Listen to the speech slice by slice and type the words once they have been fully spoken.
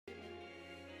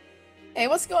Hey,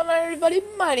 what's going on, everybody?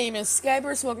 My name is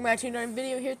Skyburst. Welcome back to another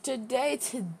video here today.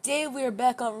 Today we are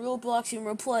back on Roblox and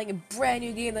we're playing a brand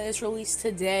new game that is released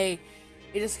today.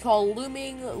 It is called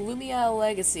Loomian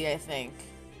Legacy, I think.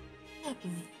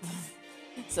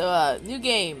 So, new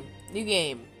game.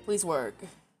 Please work.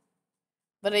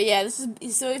 But yeah, this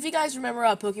is so. If you guys remember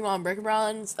Pokemon Breaker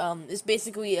Bronze, it's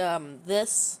basically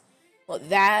this, well,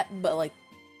 that, but like,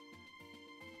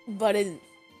 but in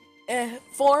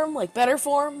form, like better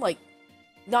form, like.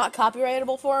 Not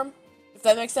copyrightable form, if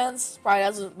that makes sense. Probably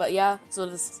doesn't, but yeah, so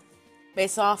it's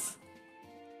based off.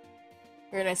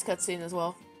 Very nice cutscene as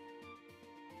well.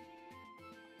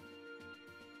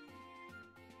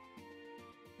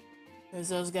 There's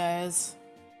those guys.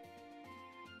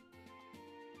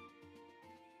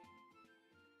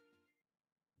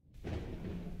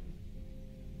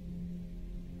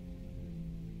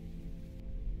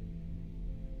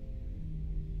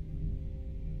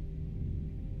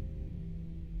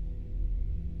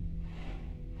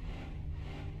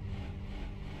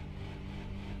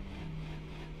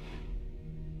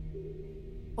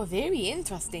 Oh, very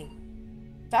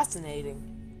interesting. Fascinating.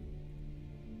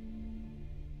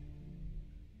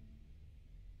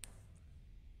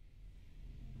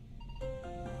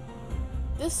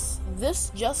 This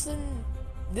Justin,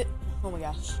 oh my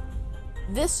gosh.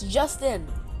 This Justin.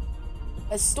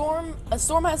 A storm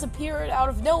has appeared out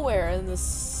of nowhere in the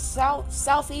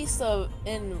southeast of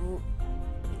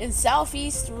in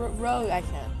southeast road.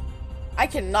 I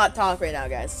cannot talk right now,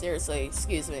 guys. Seriously,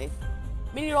 excuse me.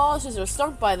 Meteorologists are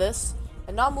stumped by this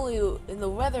anomaly in the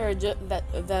weather that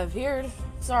appeared.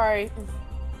 Sorry.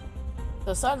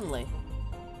 So suddenly,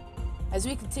 as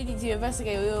we continue to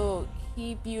investigate, we will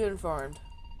keep you informed.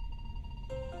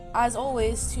 As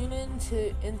always, tune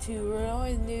into real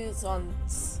news on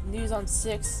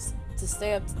 6 to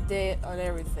stay up to date on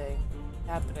everything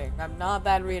happening. I'm not a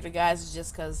bad reader, guys. It's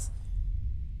just because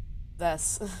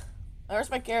that's.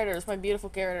 There's my character. It's my beautiful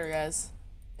character, guys.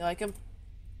 You like him?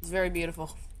 He's very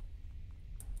beautiful.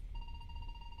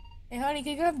 Hey, honey,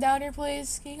 can you come down here,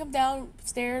 please? Can you come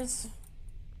downstairs?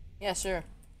 Yeah, sure.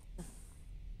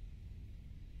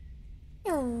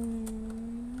 I'm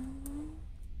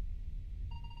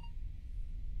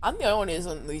the only one who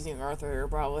isn't losing Arthur here,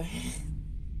 probably.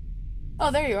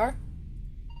 Oh, there you are.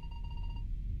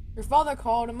 Your father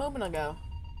called a moment ago.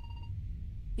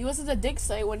 He was at the dig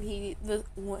site when he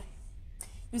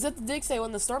was at the dig site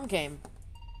when the storm came.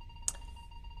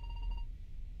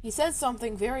 He said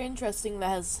something very interesting that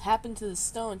has happened to the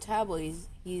stone tablet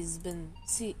he's been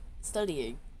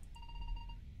studying.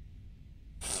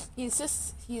 He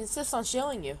insists on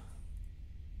showing you.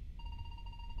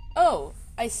 Oh,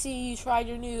 I see you tried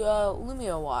your new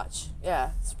Lumia watch.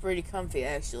 Yeah, it's pretty comfy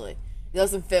actually. It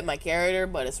doesn't fit my character,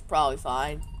 but it's probably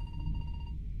fine.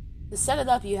 To set it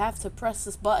up, you have to press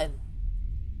this button.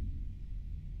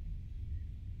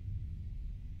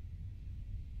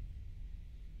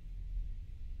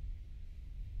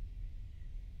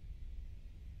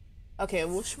 Okay,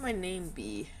 what should my name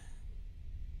be?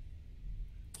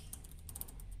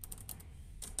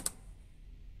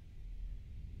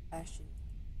 Ashton.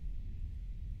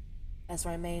 That's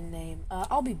my main name.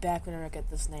 I'll be back whenever I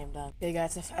get this name done. Okay,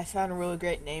 guys, I found a really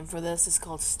great name for this. It's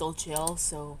called Still Chill,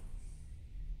 so...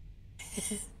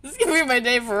 This is gonna be my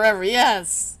name forever,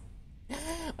 yes!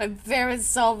 My parents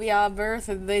saw me on birth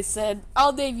and they said,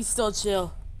 I'll name you Still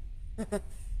Chill.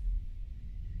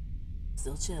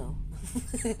 Still Chill.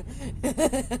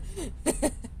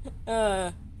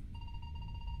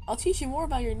 I'll teach you more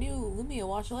about your new Lumia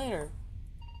watch later.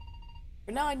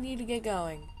 For now, I need to get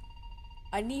going.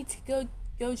 I need to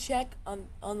go check on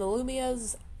the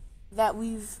Lumias that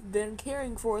we've been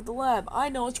caring for at the lab. I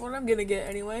know which one I'm gonna get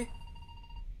anyway.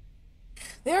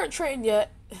 They aren't trained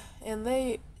yet, and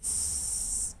they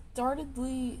started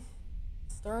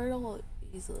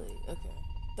easily. Okay.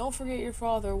 Don't forget your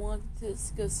father wanted to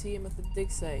go see him at the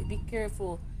dig site. Be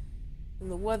careful in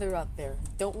the weather out there.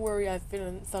 Don't worry, I've been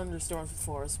in thunderstorms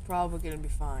before. It's probably gonna be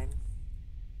fine.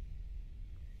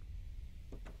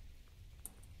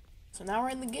 So now we're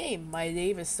in the game. My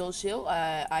name is Still Chill.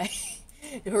 I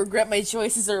regret my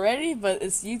choices already, but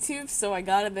it's YouTube, so I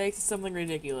gotta make something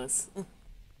ridiculous.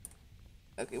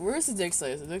 Okay, where's the dig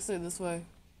site? Is the dig site this way?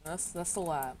 That's the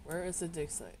lab. Where is the dig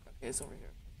site? Okay, it's over here.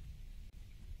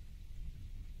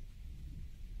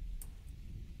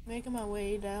 Making my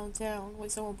way downtown. Wait,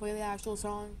 someone play the actual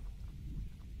song.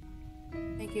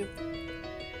 Thank you.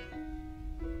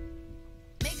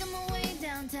 Making my way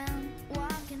downtown,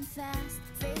 walking fast,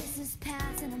 faces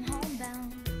pass and I'm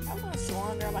homebound. How much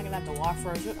longer am I gonna have to walk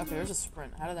for? Okay, there's a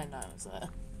sprint. How did I not notice that?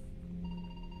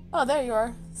 Oh, there you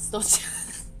are. Still.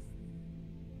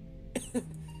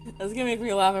 That's gonna make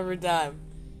me laugh every time.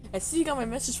 I see you got my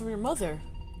message from your mother.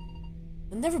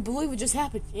 I never believe what just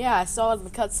happened. Yeah, I saw it in the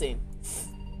cutscene.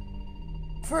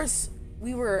 First,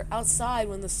 we were outside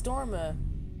when the storm,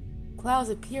 clouds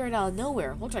appeared out of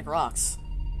nowhere. Looked like rocks.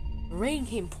 The rain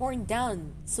came pouring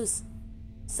down so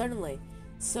suddenly,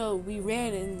 so we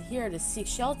ran in here to seek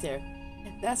shelter.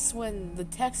 That's when the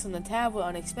text on the tablet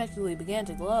unexpectedly began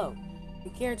to glow. The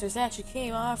characters actually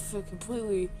came off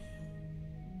completely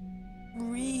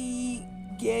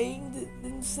regained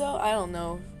themselves. I don't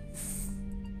know.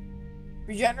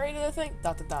 Regenerated, I think? ...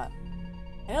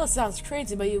 I know it sounds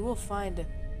crazy, but you will find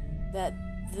that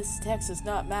this text does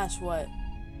not match what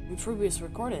we previously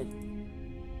recorded.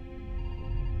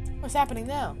 What's happening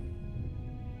now?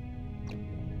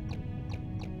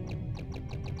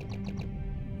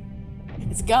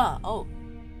 It's gone. Oh.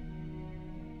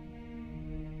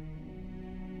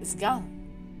 It's gone.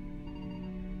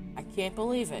 I can't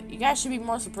believe it. You guys should be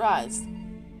more surprised.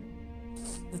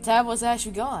 The tab was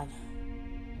actually gone.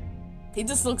 He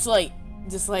just looks like,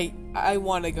 I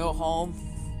want to go home.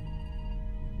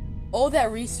 All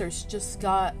that research just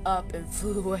got up and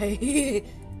flew away.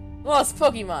 Lost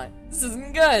Pokemon. This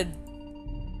isn't good.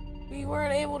 We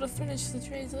weren't able to finish the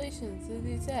translation to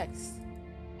the text.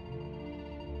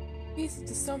 Pieces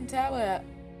to some tablet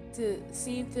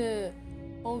seem to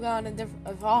hold on in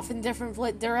off in different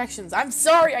directions. I'm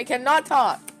sorry, I cannot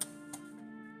talk.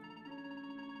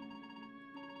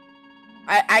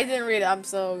 I didn't read it. I'm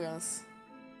so gross.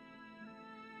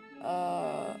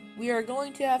 We are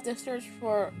going to have to search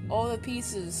for all the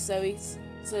pieces so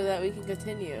that we can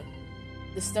continue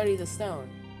to study the stone.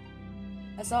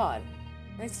 That's odd.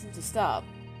 I need him to stop.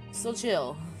 Still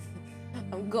chill.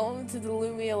 I'm going to the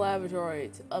Loomian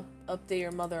laboratory to update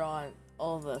your mother on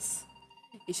all of this.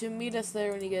 You should meet us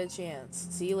there when you get a chance.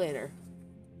 See you later.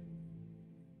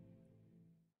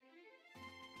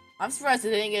 I'm surprised I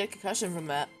didn't get a concussion from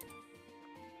that.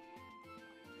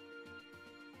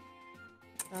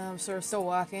 So we're still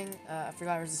walking. I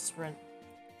forgot there's a sprint.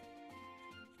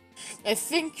 I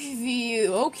think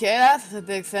okay, that's a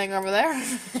big thing over there.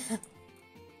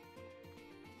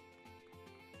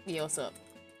 Yeah, what's up?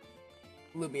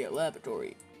 Loomian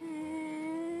Laboratory.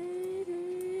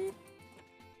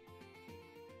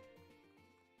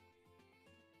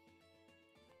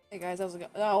 Hey guys, how's it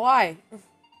going? Oh, why?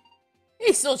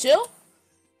 Hey, still chill?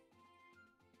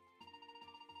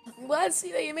 I'm glad to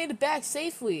see that you made it back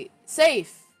safely.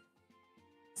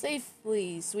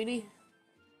 Safely, sweetie.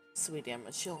 Sweetie, I'm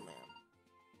a chill man.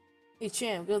 Hey,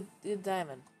 Champ, good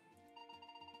diamond.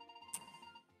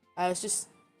 I was just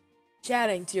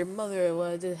chatting to your mother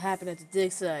what happened at the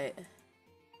dig site.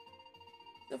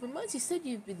 So for months you said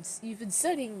you've been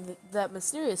studying that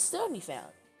mysterious stone you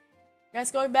found.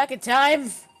 That's going back in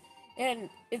time, and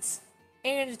it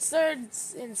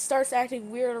starts acting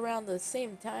weird around the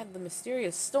same time the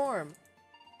mysterious storm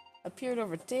appeared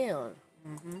over town.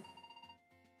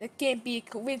 That can't be a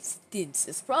coincidence.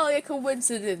 It's probably a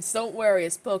coincidence. Don't worry,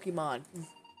 it's Pokemon.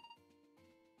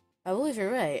 I believe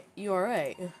you're right. You are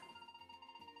right.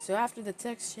 So after the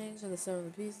text changed on some of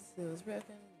the pieces, it was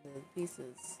broken. The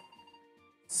pieces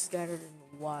scattered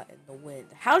in the wind.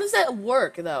 How does that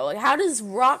work, though? Like, how does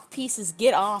rock pieces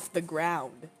get off the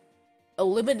ground?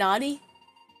 Illuminati?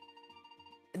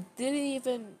 I didn't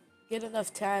even get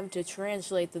enough time to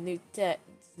translate the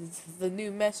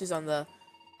new message on the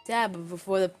tab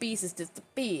before the pieces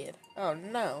disappeared. Oh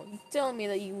no! You telling me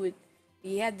that you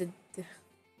had to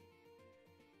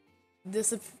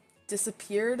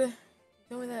disappeared? You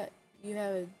tell me that you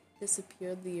have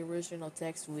disappeared the original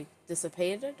text we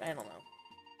dissipated? I don't know.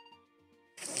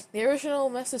 The original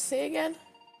message say again?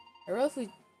 I roughly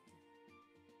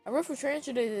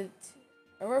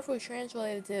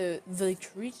translated to the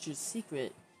creature's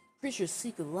secret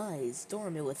lies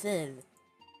dormant within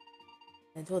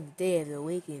until the day of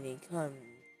awakening comes.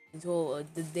 Until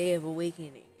the day of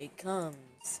awakening, it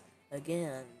comes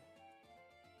again.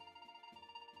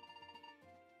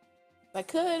 If I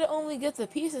could only get the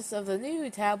pieces of the new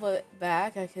tablet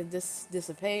back, I could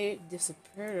disappear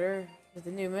with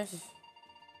the new message.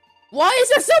 Why is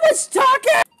there so much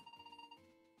talking?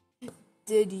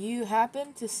 Did you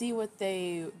happen to see what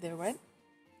they went?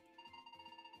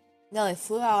 No, they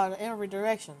flew out in every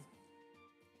direction.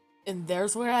 And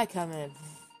there's where I come in.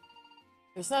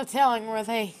 There's no telling where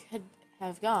they could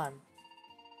have gone.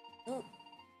 Oh,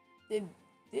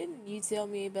 didn't you tell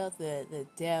me about the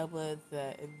tablet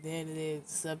that invented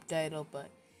subtitle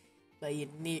by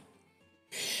unique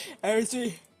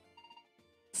RC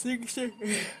signature?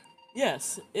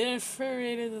 Yes, it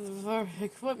infuriated the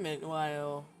equipment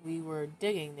while we were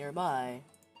digging nearby.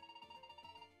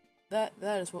 That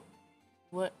is what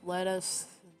what led us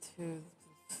to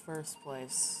the first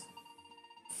place.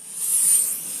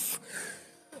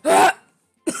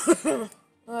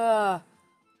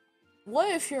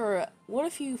 What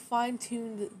if you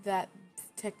fine-tuned that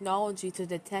technology to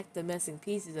detect the missing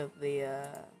pieces of the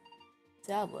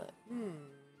tablet?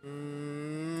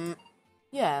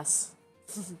 Yes.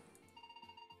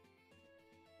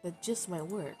 That just might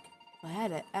work. If I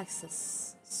had an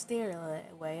access stereo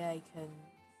way, I can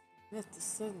miss the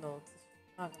signal.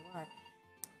 Not gonna lie.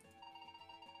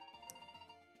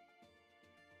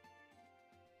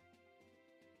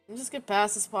 I'll just get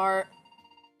past this part.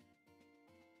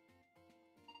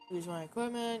 Use my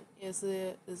equipment. Is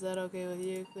that okay with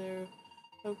you, Claire?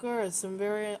 Of course.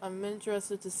 I'm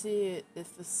interested to see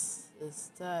if this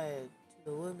is tied to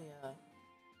the Lumia.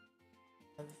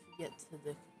 If you get to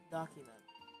the document.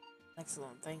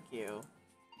 Excellent, thank you.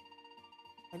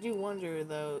 I do wonder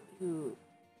though,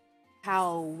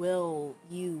 how will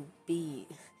you be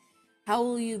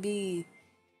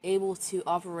able to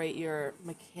operate your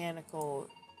mechanical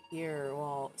gear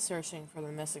while searching for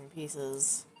the missing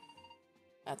pieces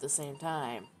at the same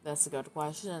time? That's a good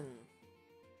question.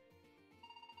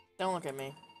 Don't look at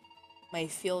me. My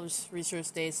field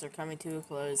research days are coming to a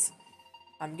close.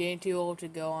 I'm getting too old to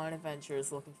go on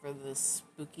adventures looking for the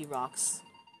spooky rocks.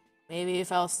 Maybe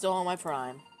if I was still in my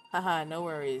prime. Haha, no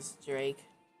worries, Drake.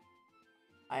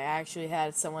 I actually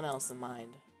had someone else in mind.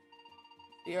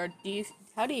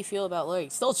 How do you feel about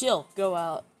legs? Still chill.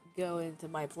 Go into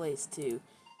my place to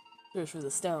search for the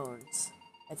stones.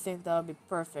 I think that would be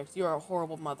perfect. You're a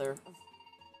horrible mother.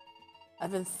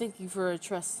 I've been thinking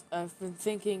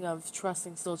of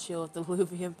trusting Still Chill with the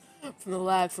Loomian from the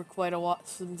lab for quite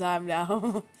some time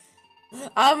now.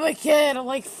 I'm a kid. I'm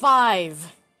like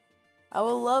 5. I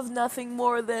would love nothing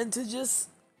more than to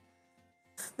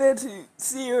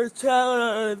see your child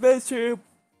on an adventure.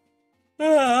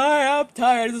 I'm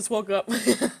tired. I just woke up.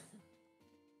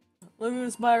 Living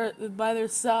was by their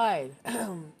side,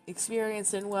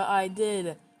 experiencing what I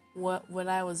did when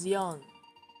I was young.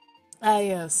 Ah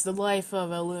yes, the life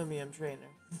of a Loomian trainer.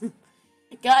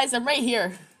 Guys, I'm right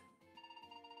here.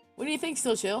 What do you think,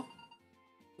 Still Chill?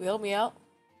 Will you help me out?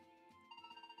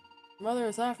 Mother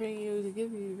is offering you to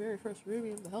give you your very first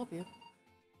Loomian to help you.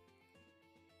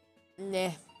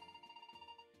 Nah.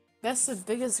 That's the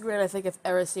biggest grin I think I've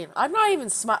ever seen. I'm not even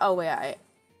oh wait, I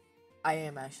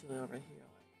am actually over here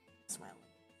smiling.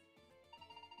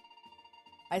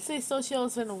 I say Still Chill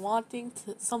has been wanting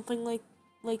something like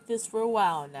this for a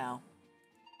while now.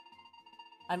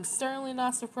 I'm certainly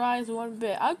not surprised one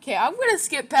bit. Okay, I'm gonna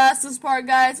skip past this part,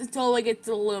 guys, until I get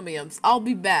to the Loomians. I'll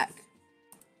be back.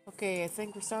 Okay, I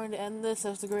think we're starting to end this.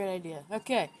 That's a great idea.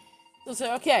 Okay.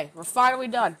 So, okay, we're finally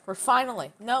done.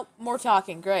 Nope, more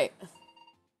talking. Great.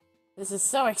 This is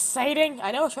so exciting.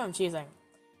 I know which one I'm choosing.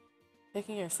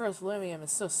 Picking your first Loomian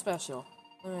is so special.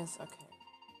 Loomians, okay.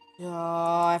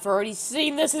 Oh, I've already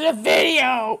seen this in a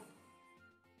video!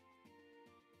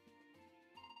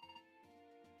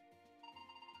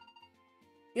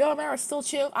 Yo, Amara, Still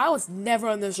Chill? I was never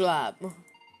in this lab.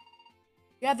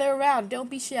 Gather around, don't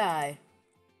be shy.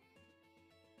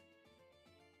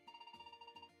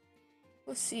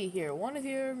 Let's see here. One of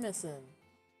you are missing.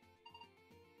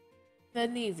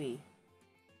 Fenivi.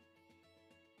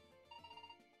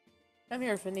 Come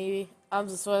here, Fenivi.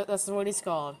 That's what he's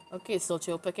called. Okay, Still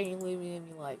Chill. Pick any Loomian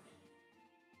you like.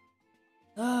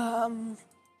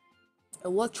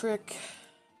 Electric.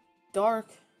 Dark.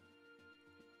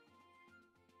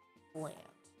 Land.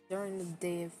 During the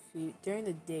day,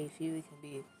 Phoebe can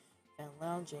be found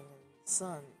lounging in the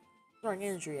sun, storing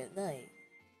energy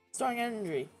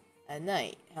at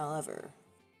night. However,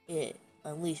 it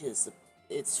unleashes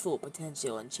its full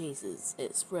potential and chases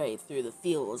its prey through the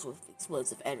fields with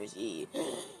explosive energy.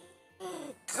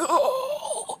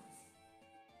 Cool.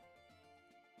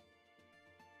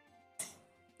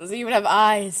 Does it even have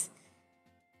eyes?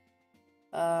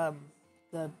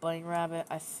 The bunny rabbit.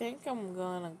 I think I'm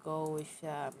gonna go with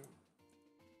Mr.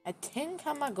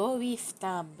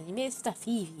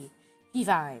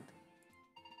 Feevine.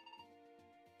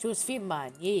 Choose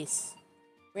Feevine, yes.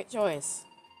 Great choice.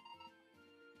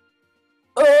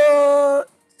 No.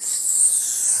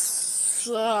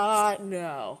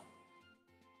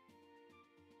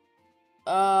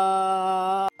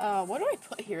 What do I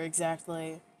put here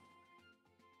exactly?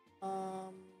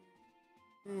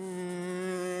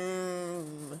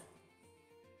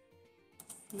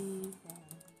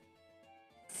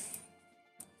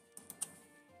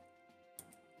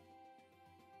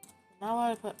 Not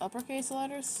allowed to put uppercase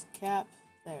letters? Cap.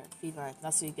 There. Feevine.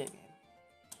 That's what you get, game.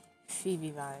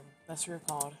 Feevine. That's what you're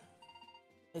called.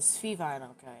 Is Feevine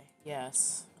okay?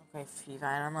 Yes. Okay, Steve,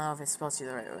 I don't know if it's supposed to be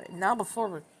the right way. Now,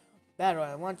 before battle,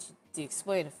 I want you to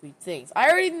explain a few things. I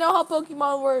already know how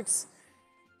Pokemon works.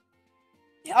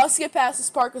 I'll skip past this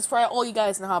part because probably all you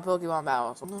guys know how Pokemon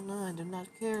battles. No, I do not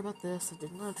care about this. I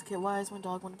did not care. Why is my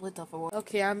dog want to play tug of war?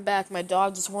 Okay, I'm back. My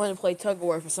dog just wanted to play tug of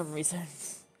war for some reason.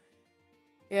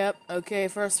 Yep, okay,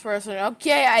 first person.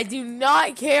 Okay, I do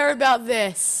not care about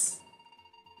this.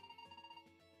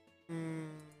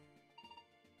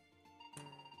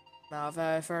 Now, if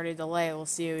I've already delayed, we'll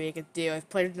see what we can do. I've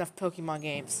played enough Pokemon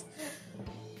games.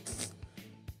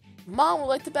 Mom would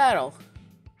like to battle.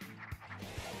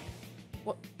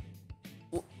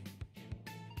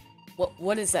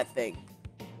 What is that thing?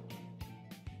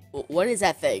 What is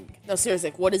that thing? No,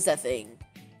 seriously, what is that thing?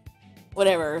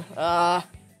 Whatever.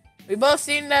 We both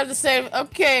seem to have the same.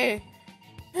 Okay.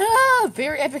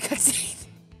 Very epic cutscene.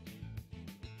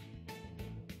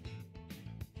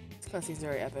 This cutscene's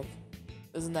very epic.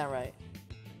 Isn't that right?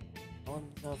 I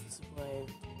want to know if it's played.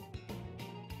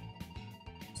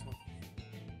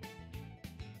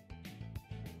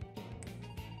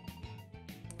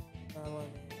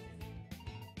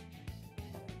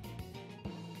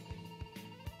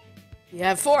 You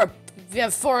have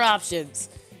four options.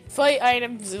 Fight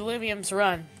items, Loomian's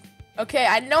run. Okay,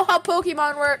 I know how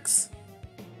Pokemon works.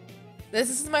 This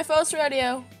is my first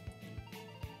radio.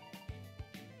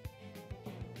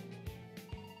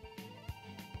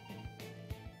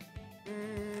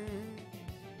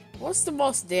 What's the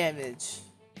most damage?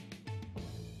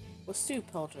 Let's do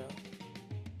Pelto.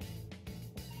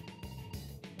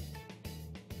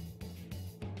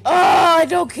 Oh, I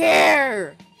don't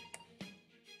care!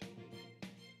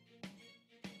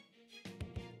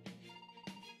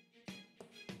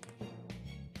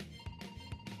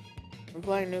 We're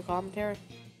playing new commentary.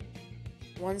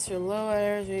 Once you're low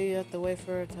energy, you have to wait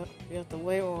for it to, you have to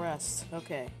wait or rest.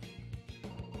 Okay.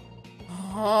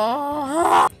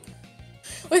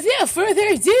 Without further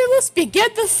ado, let's begin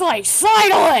the fight,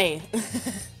 finally!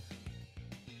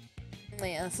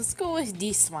 Yes, let's go with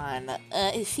this one.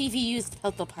 If he used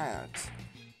health apparent.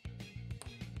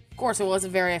 Of course, it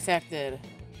wasn't very affected.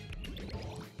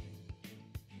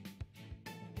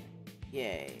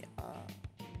 Yay.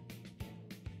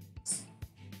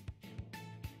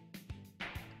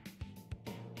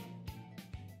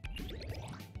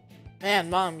 Man,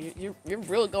 Mom, you're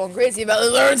really going crazy about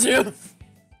this, aren't you?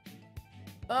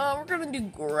 We're gonna do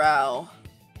Growl.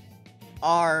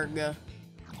 Arg.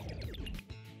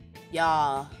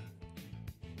 Yeah.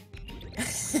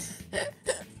 This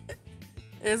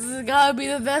is gonna be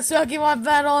the best Pokemon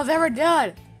battle I've ever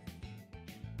done.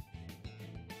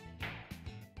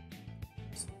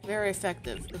 It's very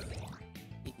effective.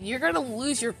 You're gonna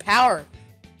lose your power,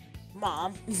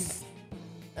 Mom.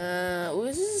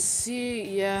 Let's just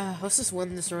see. Yeah, let's just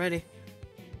win this already.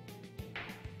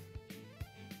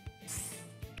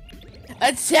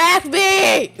 Attack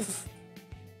me!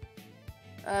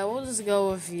 We'll just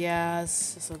go with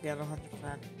yes. This will get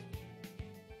 100%.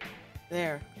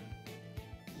 There.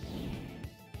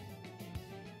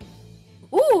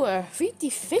 Ooh,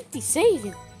 50-50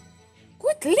 saving.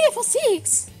 Good level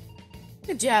 6.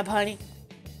 Good job, honey.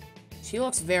 She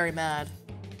looks very mad.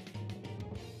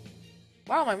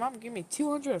 Wow, my mom gave me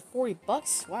 240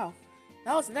 bucks. Wow.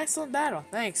 That was an excellent battle.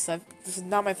 Thanks. This is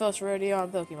not my first rodeo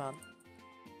on Pokemon.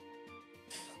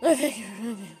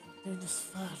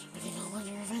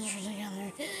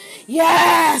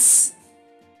 Yes!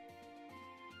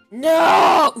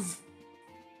 No!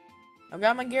 I've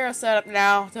got my Gyro set up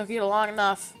now. Took you long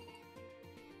enough.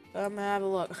 I'm gonna have a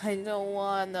look. I don't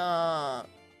wanna.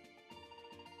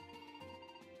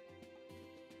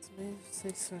 It's maybe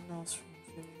 6 notes from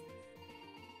 50.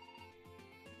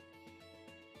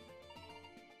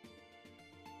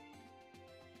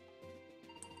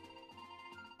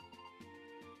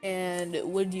 And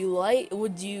would you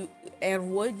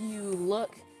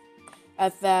look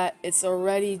at that? It's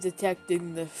already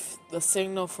detecting the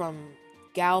signal from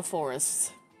Gal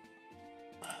Forest.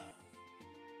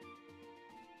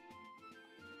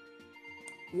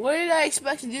 What did I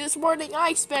expect to do this morning?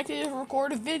 I expected to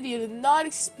record a video, did not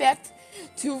expect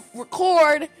to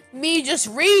record me just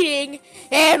reading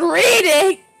and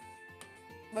reading.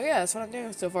 But yeah, that's what I'm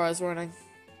doing so far this morning.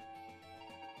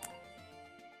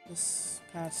 This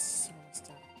past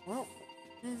semester. Well,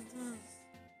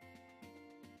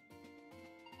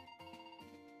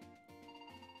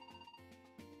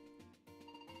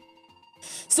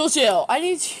 so chill. I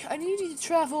need you to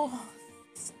travel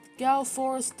Gal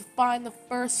Forest to find the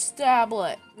first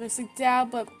tablet. Missing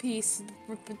tablet piece.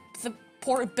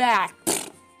 Report it back.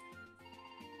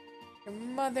 Your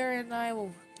mother and I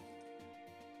will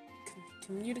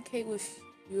communicate with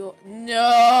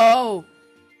No!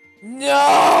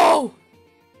 No!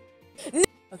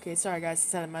 Okay, sorry guys,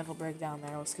 just had a mental breakdown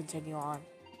there. Let's continue on.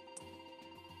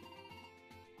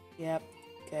 Yep.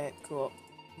 Okay, cool.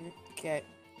 Okay.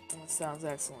 That sounds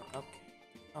excellent. Okay.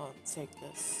 I'll take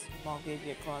this. Mom gave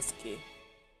you a closet key.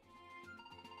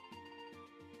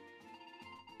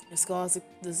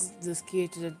 This key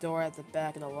to the door at the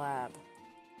back of the lab.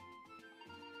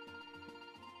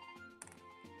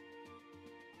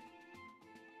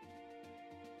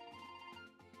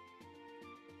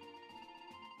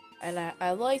 And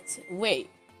I liked. Wait.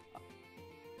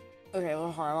 Okay,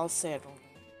 well, hold on. I'll say it.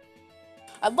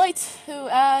 I'd like to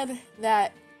add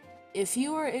that if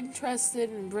you are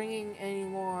interested in bringing any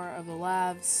more of the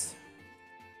lab's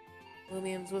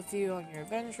Loomians with you on your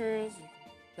adventures, you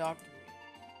can talk to me.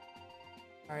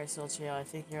 Alright, Solchiel, I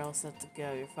think you're all set to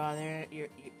go. Your father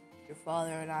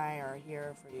and I are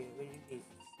here for you when you need us.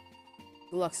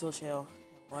 Good luck, Solchiel.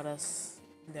 Let us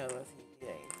know if you need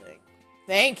anything.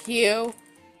 Thank you!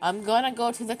 I'm gonna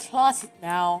go to the closet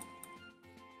now.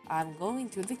 I'm going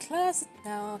to the closet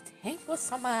now. Thank you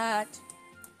so much.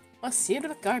 I'll see you when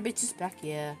the garbage is back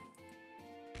here.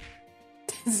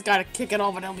 Just gotta kick it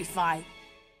over and it'll be fine.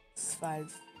 It's fine.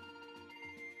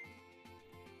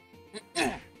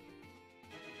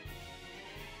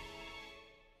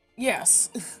 Yes.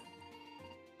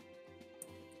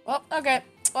 Well, okay.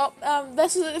 Well,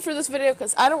 that's it for this video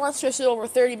because I don't want to stretch it over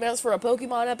 30 minutes for a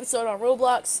Pokemon episode on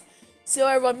Roblox. So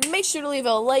everyone, make sure to leave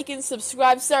a like and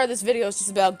subscribe. Sorry, this video is just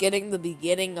about getting the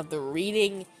beginning of the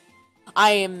reading.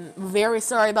 I am very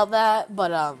sorry about that,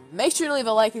 but make sure to leave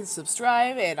a like and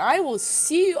subscribe, and I will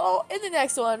see you all in the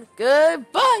next one.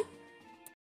 Goodbye!